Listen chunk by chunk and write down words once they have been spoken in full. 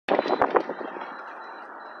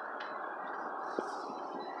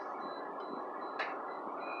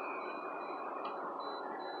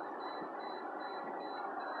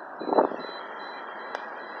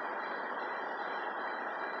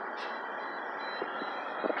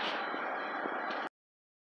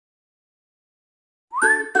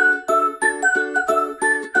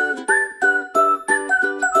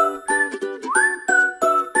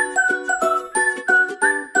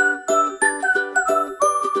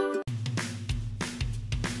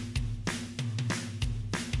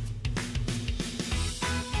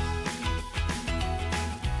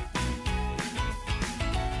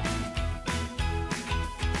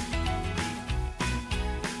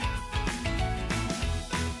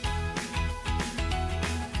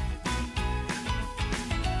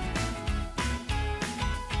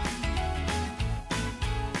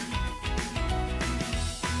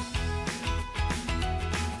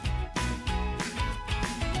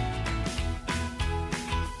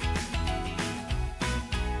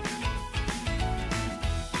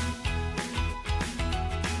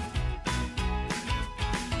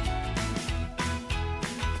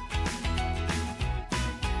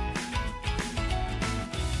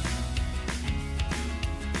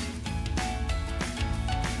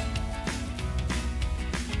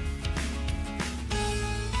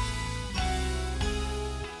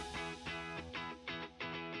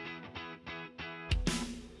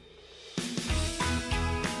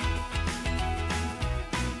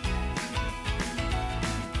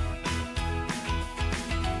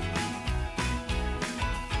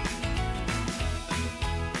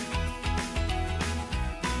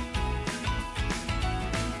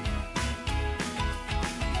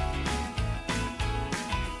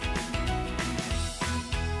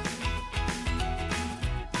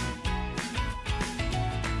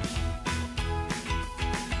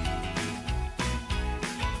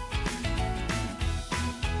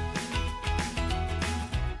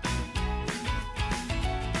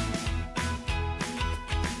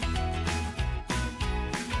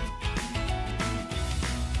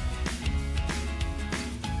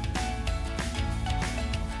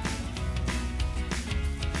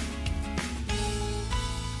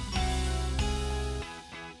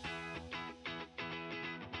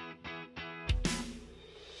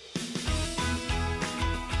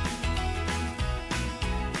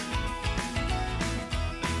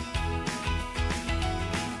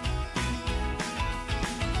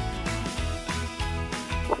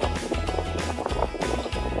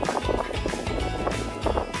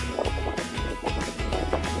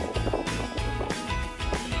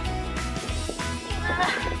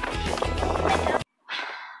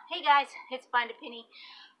Hey guys, it's Find a Penny.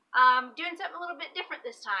 Doing something a little bit different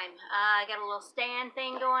this time. I got a little stand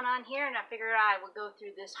thing going on here, and I figured I would go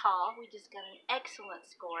through this haul. We just got an excellent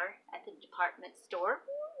score at the department store.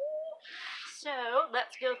 So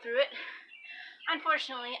let's go through it.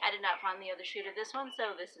 Unfortunately, I did not find the other shoe to this one,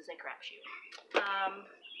 so this is a crapshoot.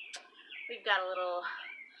 We've got a little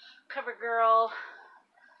CoverGirl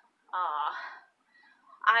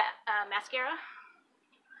mascara.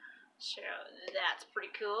 So that's pretty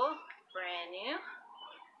cool. Brand new.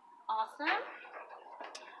 Awesome.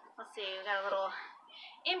 Let's see, we got a little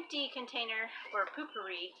empty container for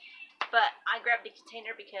Poo-Pourri, but I grabbed the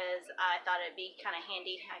container because I thought it'd be kind of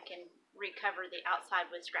handy. I can recover the outside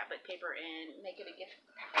with scrapbook paper and make it a gift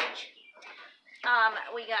package.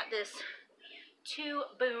 We got this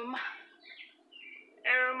 2 Boom.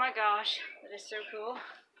 Oh my gosh, that is so cool.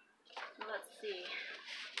 Let's see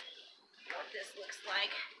what this looks like.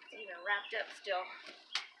 It's even wrapped up still.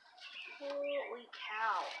 Holy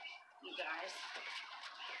cow, you guys.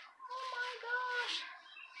 Oh my gosh.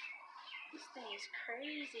 This thing is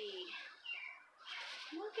crazy.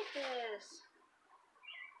 Look at this.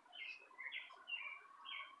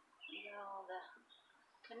 You got all the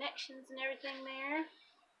connections and everything there.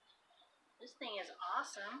 This thing is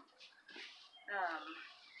awesome.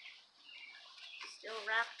 Still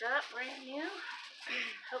wrapped up, brand new.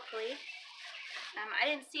 Hopefully. I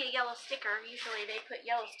didn't see a yellow sticker. Usually they put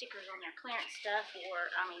yellow stickers on their clearance stuff,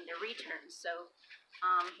 or their returns. So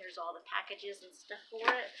here's all the packages and stuff for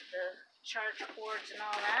it, the charge cords and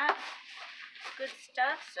all that. Good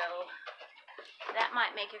stuff. So that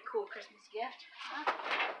might make a cool Christmas gift.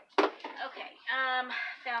 Okay,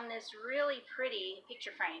 found this really pretty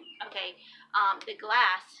picture frame. Okay, the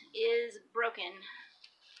glass is broken.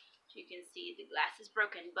 You can see the glass is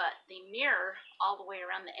broken, but the mirror all the way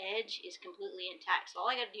around the edge is completely intact. So all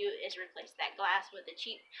I gotta do is replace that glass with a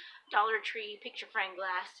cheap Dollar Tree picture frame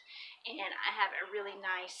glass, and I have a really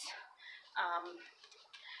nice,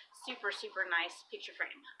 super nice picture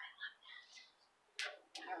frame. I love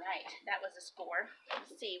that. Alright, that was a score.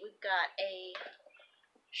 Let's see, we've got a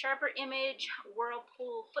Sharper Image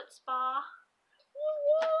Whirlpool Foot Spa.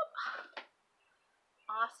 Woo-woo.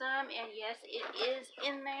 Awesome, and yes, it is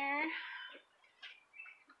in there.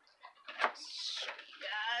 Let's show you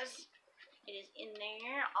guys. It is in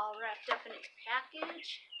there, all wrapped up in its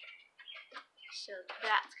package. So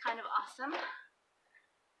that's kind of awesome.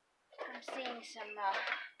 I'm seeing some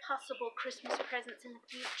possible Christmas presents in the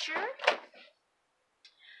future.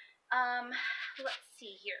 Let's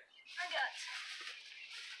see here. I got.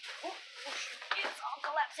 Oh, it's all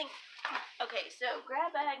collapsing. Okay, so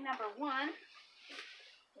grab bag number 1.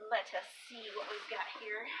 Let us see what we've got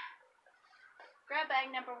here. Grab bag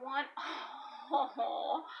number 1. Oh, look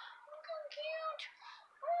how cute.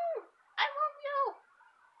 Oh, I love you.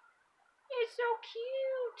 It's so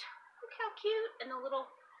cute. Look how cute. And the little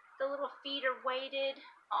feet are weighted.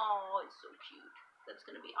 Oh, it's so cute. That's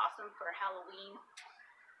going to be awesome for Halloween.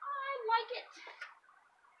 I like it.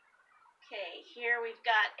 Okay, here we've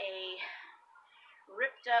got a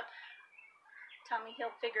ripped up Tommy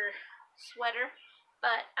Hilfiger sweater.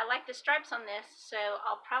 But I like the stripes on this, so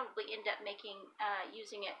I'll probably end up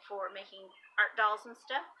using it for making art dolls and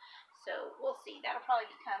stuff. So we'll see. That'll probably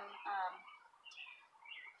become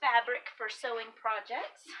fabric for sewing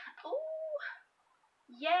projects. Ooh,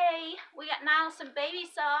 yay! We got Niles some baby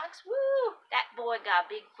socks. Woo! That boy got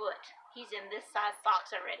big foot. He's in this size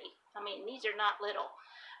socks already. I mean, these are not little.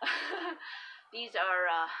 These are,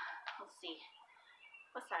 let's see.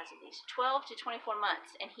 What size are these? 12 to 24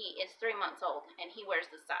 months, and he is 3 months old, and he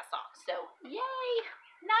wears this size socks. So, yay!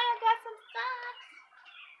 Now I got some socks.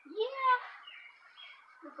 Yeah!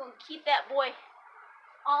 We're going to keep that boy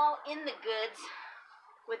all in the goods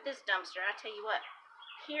with this dumpster. I tell you what,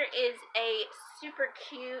 here is a super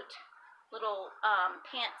cute little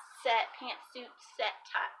pantsuit set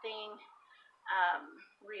type thing.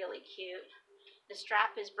 Really cute. The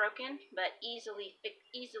strap is broken, but easily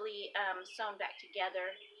sewn back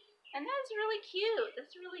together. And that's really cute.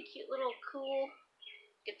 That's a really cute little cool.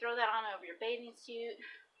 You could throw that on over your bathing suit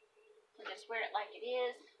and just wear it like it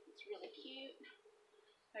is. It's really cute.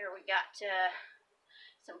 There we got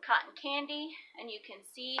some cotton candy, and you can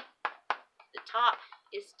see the top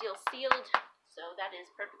is still sealed, so that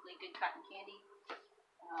is perfectly good cotton candy.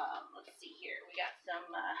 Let's see here. We got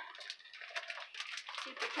some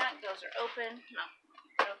super chunk. Those are open. No,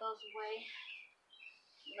 throw those away.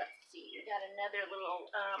 Let's see. We got another little,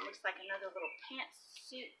 looks like another little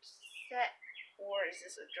pantsuit set. Or is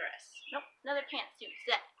this a dress? Nope, another pantsuit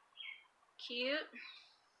set. Cute.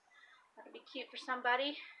 That'll be cute for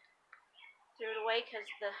somebody. Threw it away because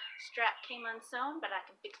the strap came unsewn, but I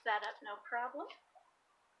can fix that up no problem.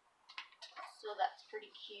 So that's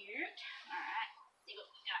pretty cute. Alright, let's see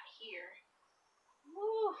what we got here.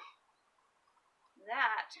 Woo!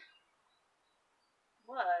 That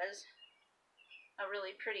was a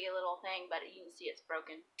really pretty little thing, but you can see it's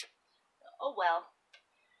broken. Oh well.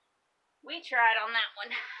 We tried on that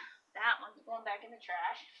one. That one's going back in the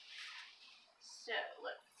trash. So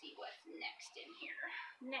let's see what's next in here.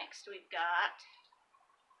 Next we've got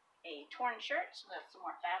a torn shirt, so that's some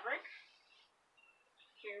more fabric.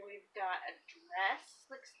 Here we've got a dress,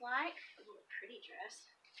 looks like. A little pretty dress.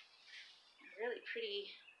 A really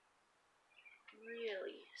pretty,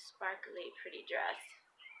 really sparkly pretty dress.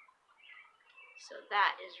 So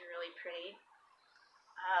that is really pretty.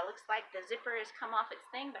 Looks like the zipper has come off its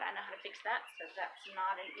thing, but I know how to fix that, so that's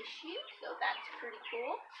not an issue. So that's pretty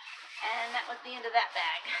cool. And that was the end of that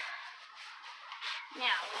bag.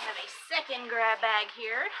 Now we have a second grab bag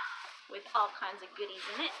here with all kinds of goodies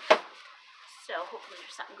in it. So hopefully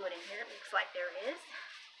there's something good in here. It looks like there is.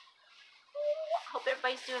 Hope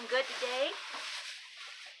everybody's doing good today.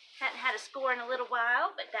 Hadn't had a score in a little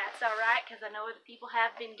while, but that's alright because I know other people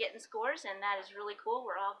have been getting scores, and that is really cool.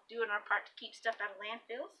 We're all doing our part to keep stuff out of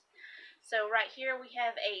landfills. So right here we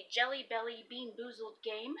have a Jelly Belly Bean Boozled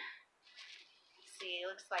game. Let's see, it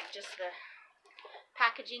looks like just the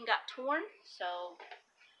packaging got torn, so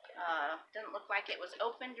doesn't look like it was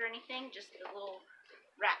opened or anything, just the little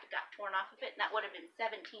wrap got torn off of it, and that would have been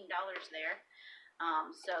 $17 there.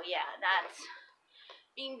 So yeah, that's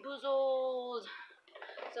Bean Boozled.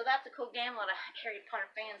 So that's a cool game. A lot of Harry Potter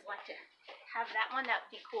fans like to have that one. That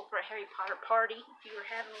would be cool for a Harry Potter party if you were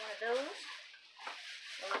having one of those.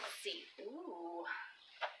 So let's see. Ooh.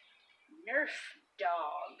 Nerf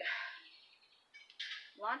dog.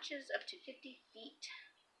 Launches up to 50 feet.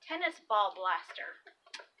 Tennis ball blaster.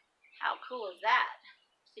 How cool is that?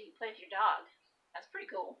 So you play with your dog. That's pretty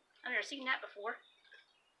cool. I've never seen that before.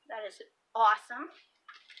 That is awesome.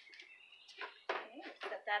 Okay, let's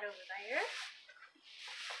set that over there.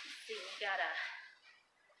 See, we got a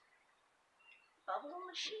bubble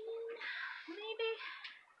machine, maybe?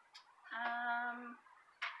 I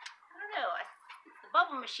don't know. It's the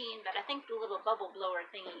bubble machine, but I think the little bubble blower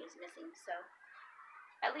thingy is missing, so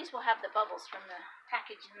at least we'll have the bubbles from the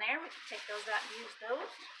package in there. We can take those out and use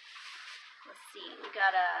those. Let's see, we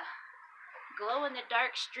got a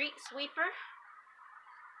glow-in-the-dark street sweeper,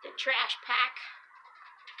 the trash pack,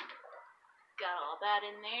 got all that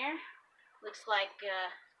in there. Looks like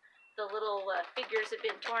the little figures have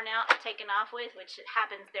been torn out and taken off with, which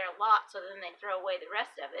happens there a lot, so then they throw away the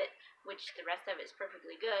rest of it, which the rest of it is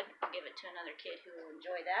perfectly good. I'll give it to another kid who will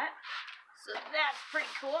enjoy that. So that's pretty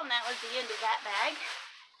cool, and that was the end of that bag.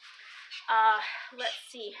 Let's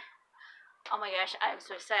see. Oh my gosh, I'm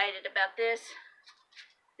so excited about this.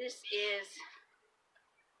 This is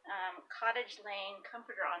Cottage Lane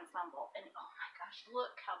Comforter Ensemble, and oh my gosh,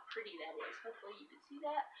 look how pretty that is. Hopefully you can see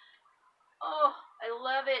that. Oh, I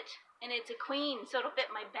love it. And it's a queen, so it'll fit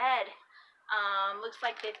my bed. Looks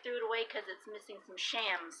like they threw it away because it's missing some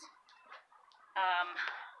shams.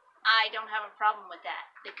 I don't have a problem with that.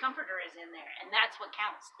 The comforter is in there, and that's what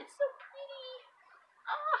counts. It's so pretty.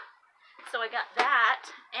 Oh. So I got that,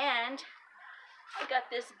 and I got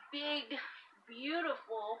this big,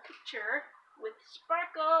 beautiful picture with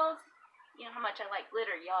sparkles. You know how much I like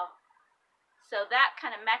glitter, y'all. So that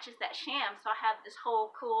kind of matches that sham, so I have this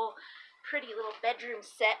whole cool pretty little bedroom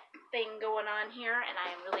set thing going on here, and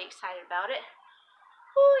I am really excited about it.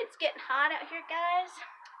 Ooh, it's getting hot out here, guys.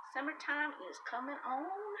 Summertime is coming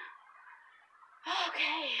on.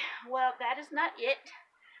 Okay, well, that is not it.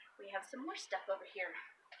 We have some more stuff over here.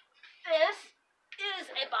 This is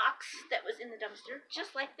a box that was in the dumpster,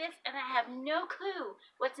 just like this, and I have no clue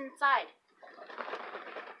what's inside.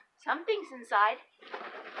 Something's inside,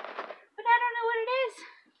 but I don't know what it is.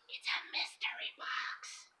 It's a mystery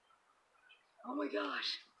box. Oh my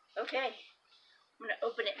gosh. Okay, I'm gonna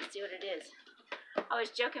open it and see what it is. I was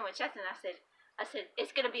joking with Chesson. I said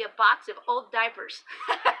it's gonna be a box of old diapers.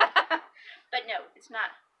 But no, it's not.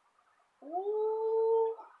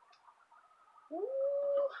 Ooh.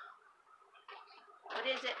 Ooh. What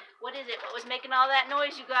is it? What is it? What was making all that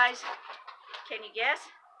noise, you guys? Can you guess?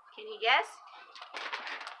 Can you guess?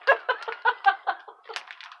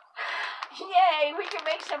 Yay, we can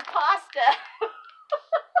make some pasta.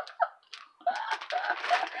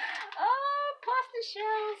 Oh, pasta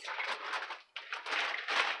shells.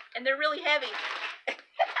 And they're really heavy.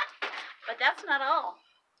 But that's not all.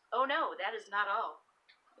 Oh no, that is not all.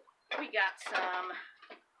 We got some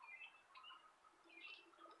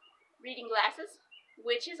reading glasses,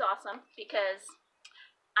 which is awesome because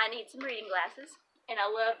I need some reading glasses. And I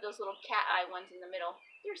love those little cat eye ones in the middle.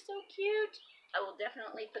 They're so cute. I will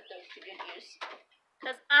definitely put those to good use.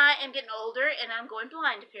 Because I am getting older and I'm going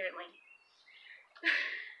blind apparently.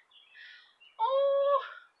 Oh,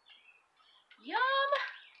 yum.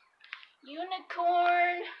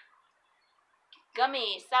 Unicorn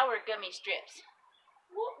gummy, sour gummy strips.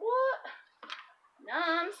 What?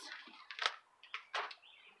 Nums.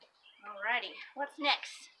 Alrighty, what's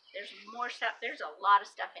next? There's more stuff. There's a lot of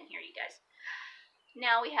stuff in here, you guys.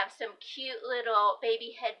 Now we have some cute little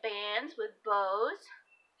baby headbands with bows.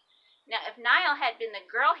 Now, if Niall had been the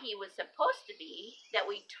girl he was supposed to be, that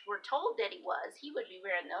we were told that he was, he would be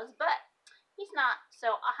wearing those, but he's not.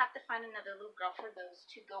 So I'll have to find another little girl for those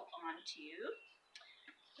to go on to.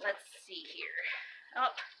 Let's see here.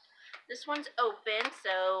 Oh, this one's open,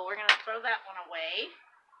 so we're going to throw that one away.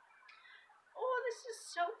 Oh, this is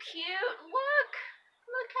so cute.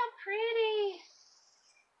 Look how pretty.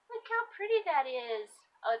 Look how pretty that is.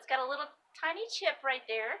 Oh, it's got a little tiny chip right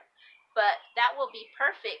there, but that will be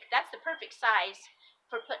perfect. That's the perfect size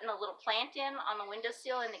for putting a little plant in on the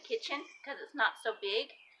windowsill in the kitchen because it's not so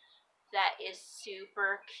big. That is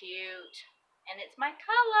super cute. And it's my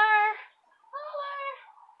color.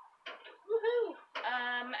 Woohoo.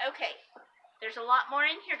 Okay. There's a lot more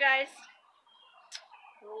in here, guys.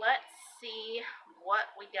 Let's see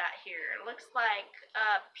what we got here. It looks like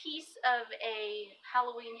a piece of a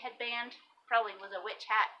Halloween headband. Probably was a witch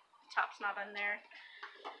hat. The top's not on there.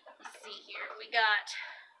 Let's see here. We got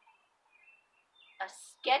a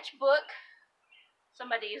sketchbook.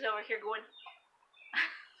 Somebody is over here going.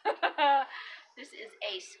 This is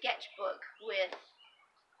a sketchbook with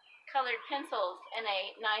colored pencils and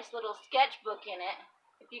a nice little sketchbook in it.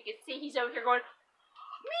 If you could see, he's over here going,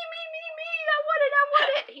 me, I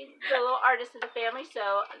want it. He's the little artist of the family,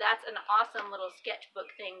 so that's an awesome little sketchbook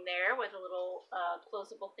thing there with a little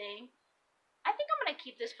closable thing. I think I'm going to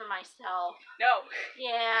keep this for myself. No.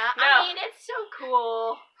 Yeah, No. I mean, it's so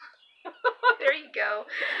cool. There you go.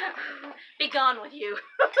 Be gone with you.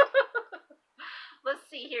 Let's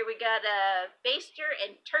see here. We got a baster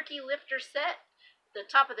and turkey lifter set. The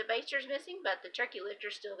top of the baster is missing, but the turkey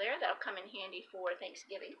lifter is still there. That'll come in handy for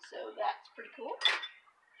Thanksgiving, so that's pretty cool.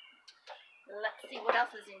 Let's see what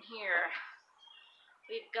else is in here.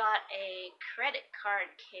 We've got a credit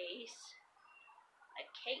card case. A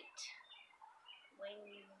Kate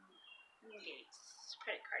Wingate's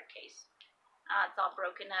credit card case. It's all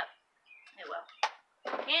broken up. Oh well.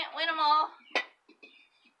 Can't win them all.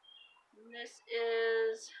 This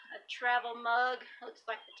is a travel mug. Looks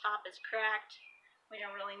like the top is cracked. We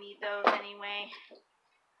don't really need those anyway.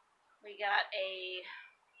 We got a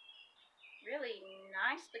really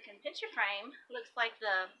nice looking picture frame. Looks like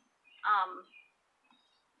the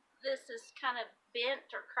this is kind of bent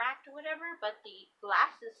or cracked or whatever, but the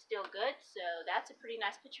glass is still good, so that's a pretty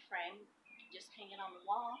nice picture frame. You can just hang it on the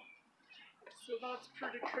wall. So that's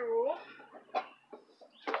pretty cool.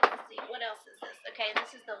 Let's see, what else is this? Okay,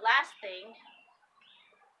 this is the last thing.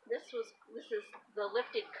 This is the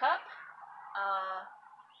lifted cup.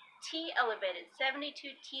 Tea elevated, 72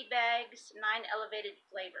 tea bags, 9 elevated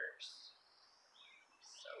flavors.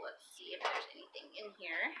 So let's see if there's anything in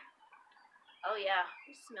here. Oh yeah,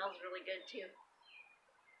 it smells really good too.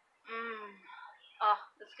 Oh,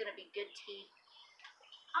 that's gonna be good tea.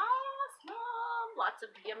 Awesome! Lots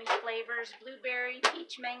of yummy flavors: blueberry,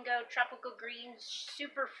 peach mango, tropical green,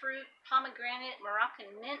 super fruit, pomegranate,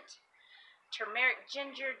 Moroccan mint, turmeric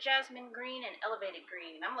ginger, jasmine green, and elevated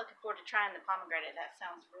green. I'm looking forward to trying the pomegranate. That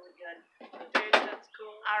sounds really good. That's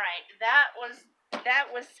cool. Alright, that was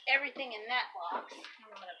everything in that box.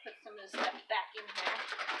 I'm gonna put some of this stuff back in here.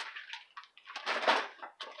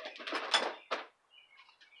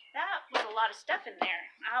 That was a lot of stuff in there.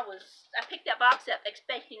 I picked that box up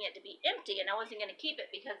expecting it to be empty, and I wasn't gonna keep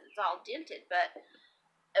it because it's all dented, but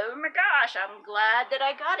oh my gosh, I'm glad that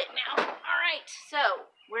I got it now. Alright,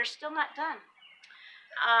 so we're still not done.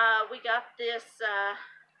 We got this,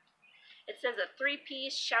 it says a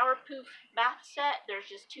 3-piece shower poof bath set. There's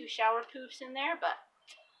just 2 shower poofs in there, but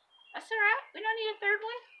that's alright. We don't need a third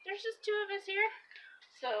one. There's just 2 of us here.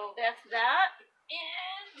 So that's that.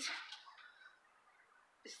 And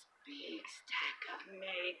this big stack of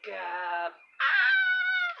makeup.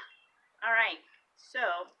 Alright,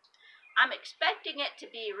 so I'm expecting it to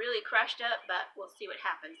be really crushed up, but we'll see what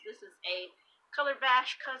happens. This is a Color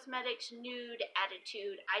Bash Cosmetics Nude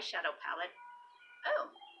Attitude eyeshadow palette.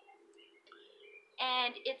 Oh.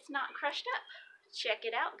 And it's not crushed up. Check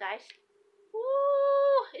it out, guys.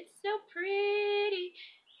 Ooh, it's so pretty.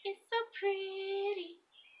 It's so pretty.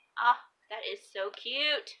 Ah, that is so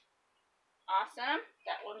cute. Awesome.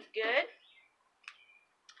 That one's good.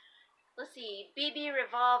 see. BB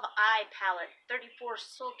Revolve Eye Palette. 34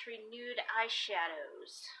 Sultry Nude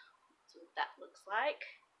Eyeshadows. That's what that looks like.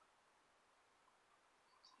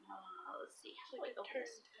 Let's see. How do I open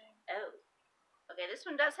this? Oh. Okay, this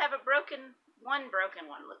one does have a broken one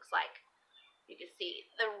looks like. You can see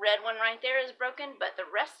the red one right there is broken, but the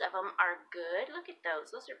rest of them are good. Look at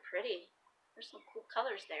those. Those are pretty. There's some cool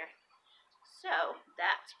colors there. So,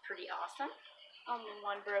 that's pretty awesome. Only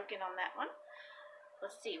one broken on that one.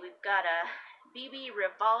 Let's see. We've got a BB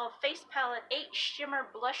Revolve Face Palette 8 Shimmer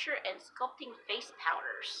Blusher and Sculpting Face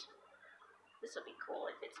Powders. This will be cool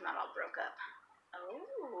if it's not all broke up.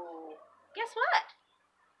 Oh, guess what?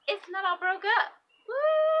 It's not all broke up.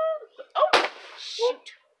 Woo! Oh,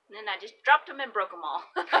 shoot. And then I just dropped them and broke them all.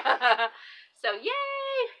 So,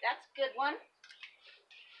 yay! That's a good one.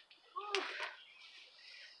 Ooh.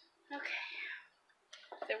 Okay.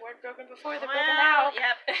 They weren't broken before, they're broken now.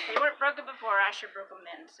 Yep, they weren't broken before. I should broke them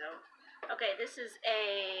then, so. Okay, this is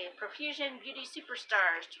a Profusion Beauty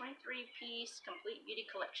Superstars 23-piece complete beauty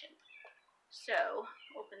collection. So,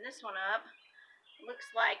 open this one up.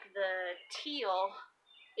 Looks like the teal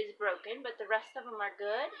is broken, but the rest of them are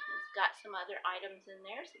good. It's got some other items in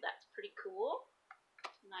there, so that's pretty cool.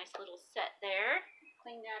 Nice little set there.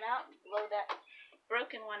 Clean that out and blow that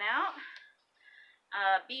broken one out.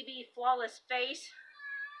 BB Flawless Face.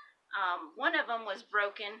 One of them was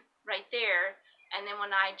broken right there, and then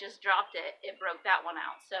when I just dropped it, it broke that one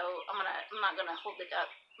out. So I'm not gonna hold it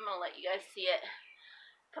up. I'm gonna let you guys see it.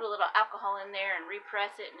 Put a little alcohol in there and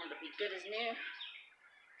repress it, and it'll be good as new.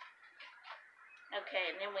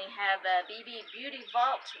 Okay, and then we have BB Beauty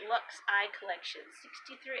Vault Luxe Eye Collection.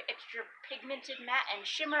 63 extra pigmented matte and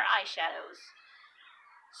shimmer eyeshadows.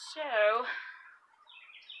 So,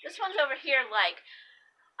 this one's over here like,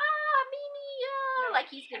 Mimi, No,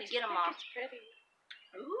 like he's going to get them all. It's pretty.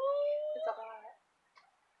 Ooh. It's a lot.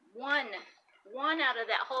 One out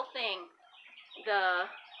of that whole thing.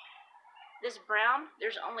 This brown,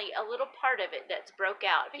 there's only a little part of it that's broke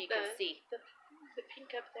out, if you can see. The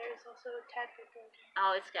pink up there is also a tad bit broken.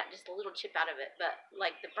 Oh, it's got just a little chip out of it, but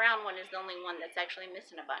like the brown one is the only one that's actually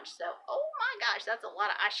missing a bunch. So, oh my gosh, that's a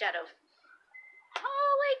lot of eyeshadow.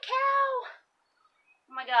 Holy cow!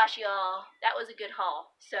 Oh my gosh, y'all, that was a good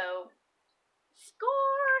haul. So,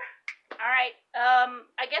 score! All right,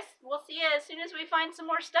 I guess we'll see you as soon as we find some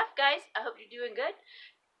more stuff, guys. I hope you're doing good.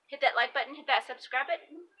 Hit that like button, hit that subscribe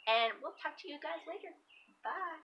button, and we'll talk to you guys later. Bye.